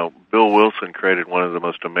 Bill Wilson created one of the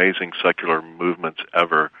most amazing secular movements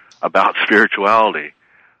ever about spirituality,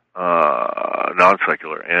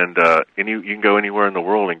 non-secular. And you can go anywhere in the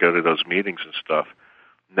world and go to those meetings and stuff.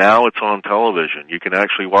 Now it's on television. You can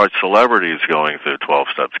actually watch celebrities going through 12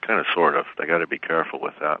 steps, kind of, sort of. They got to be careful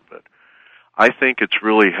with that. But I think it's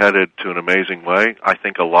really headed to an amazing way. I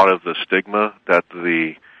think a lot of the stigma that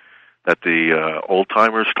the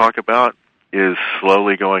old-timers talk about is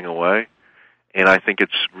slowly going away. And I think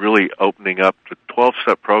it's really opening up, the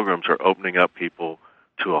 12-step programs are opening up people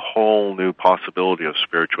to a whole new possibility of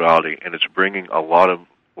spirituality, and it's bringing a lot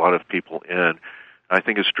of people in. I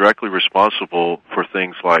think it's directly responsible for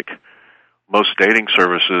things like most dating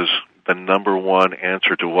services. The number one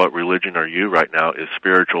answer to what religion are you right now is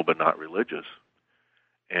spiritual but not religious.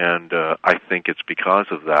 And I think it's because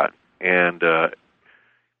of that. And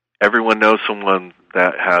everyone knows someone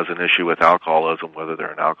that has an issue with alcoholism, whether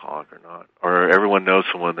they're an alcoholic or not. Or everyone knows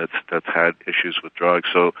someone that's had issues with drugs.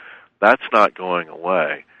 So that's not going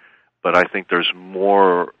away. But I think there's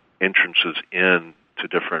more entrances in to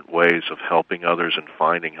different ways of helping others and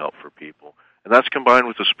finding help for people. And that's combined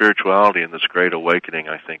with the spirituality and this great awakening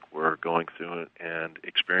I think we're going through and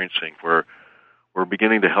experiencing, where we're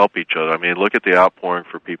beginning to help each other. I mean, look at the outpouring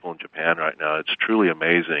for people in Japan right now. It's truly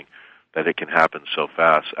amazing that it can happen so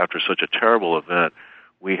fast. After such a terrible event,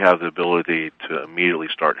 we have the ability to immediately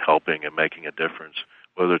start helping and making a difference,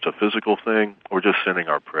 whether it's a physical thing or just sending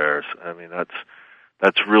our prayers. I mean,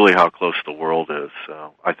 that's really how close the world is.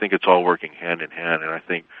 So I think it's all working hand in hand, and I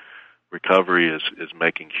think recovery is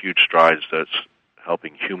making huge strides that's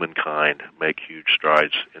helping humankind make huge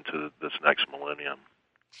strides into this next millennium.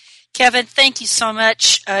 Kevin, thank you so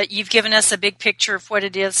much. You've given us a big picture of what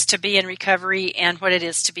it is to be in recovery and what it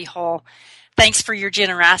is to be whole. Thanks for your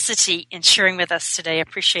generosity in sharing with us today. I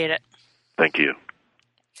appreciate it. Thank you.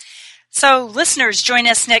 So, listeners, join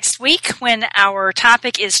us next week when our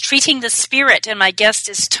topic is Treating the Spirit, and my guest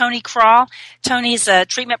is Tony Krall. Tony's a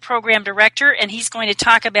treatment program director, and he's going to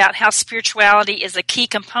talk about how spirituality is a key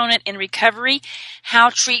component in recovery, how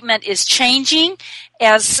treatment is changing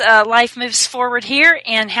as life moves forward here,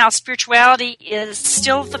 and how spirituality is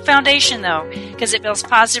still the foundation, though, because it builds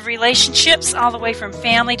positive relationships all the way from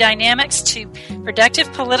family dynamics to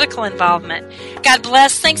productive political involvement. God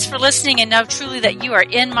bless. Thanks for listening, and know truly that you are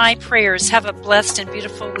in my prayer. prayers. Have a blessed and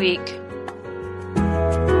beautiful week.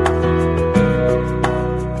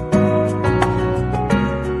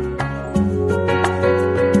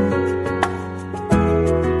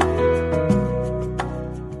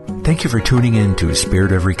 Thank you for tuning in to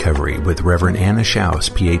Spirit of Recovery with Reverend Anna Schaus,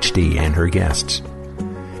 PhD, and her guests.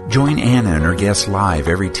 Join Anna and her guests live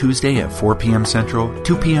every Tuesday at 4 p.m. Central,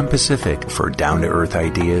 2 p.m. Pacific for down-to-earth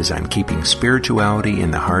ideas on keeping spirituality in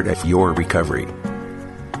the heart of your recovery.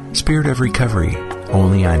 Spirit of Recovery,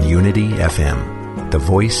 only on Unity FM, the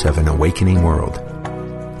voice of an awakening world.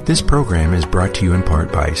 This program is brought to you in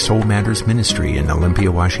part by Soul Matters Ministry in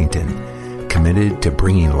Olympia, Washington, committed to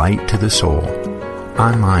bringing light to the soul.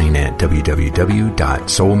 Online at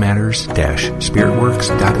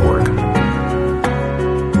www.soulmatters-spiritworks.org.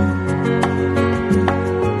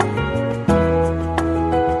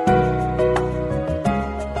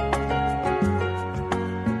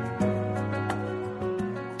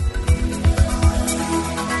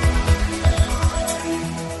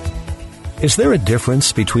 Is there a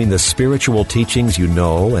difference between the spiritual teachings you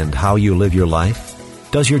know and how you live your life?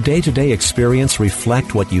 Does your day-to-day experience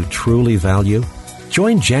reflect what you truly value?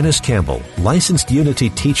 Join Janice Campbell, licensed Unity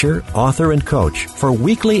teacher, author, and coach, for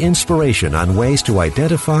weekly inspiration on ways to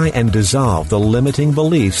identify and dissolve the limiting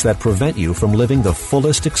beliefs that prevent you from living the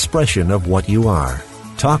fullest expression of what you are.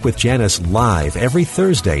 Talk with Janice live every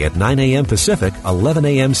Thursday at 9 a.m. Pacific, 11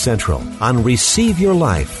 a.m. Central on Receive Your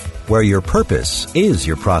Life, where your purpose is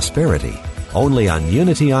your prosperity. Only on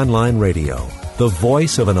Unity Online Radio, the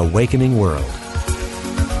voice of an awakening world.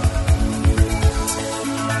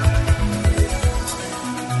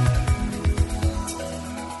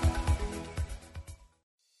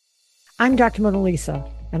 I'm Dr. Mona Lisa,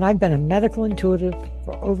 and I've been a medical intuitive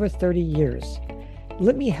for over 30 years.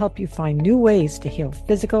 Let me help you find new ways to heal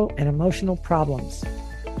physical and emotional problems.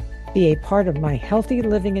 Be a part of my Healthy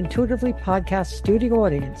Living Intuitively podcast studio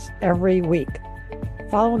audience every week.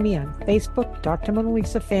 Follow me on Facebook, Dr. Mona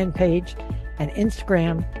Lisa fan page, and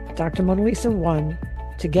Instagram, Dr. Mona Lisa 1,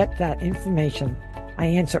 to get that information. I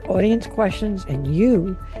answer audience questions, and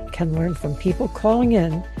you can learn from people calling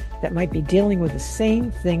in that might be dealing with the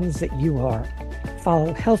same things that you are.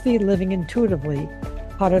 Follow Healthy Living Intuitively,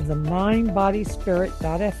 part of the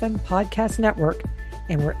MindBodySpirit.fm podcast network,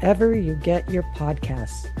 and wherever you get your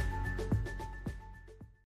podcasts.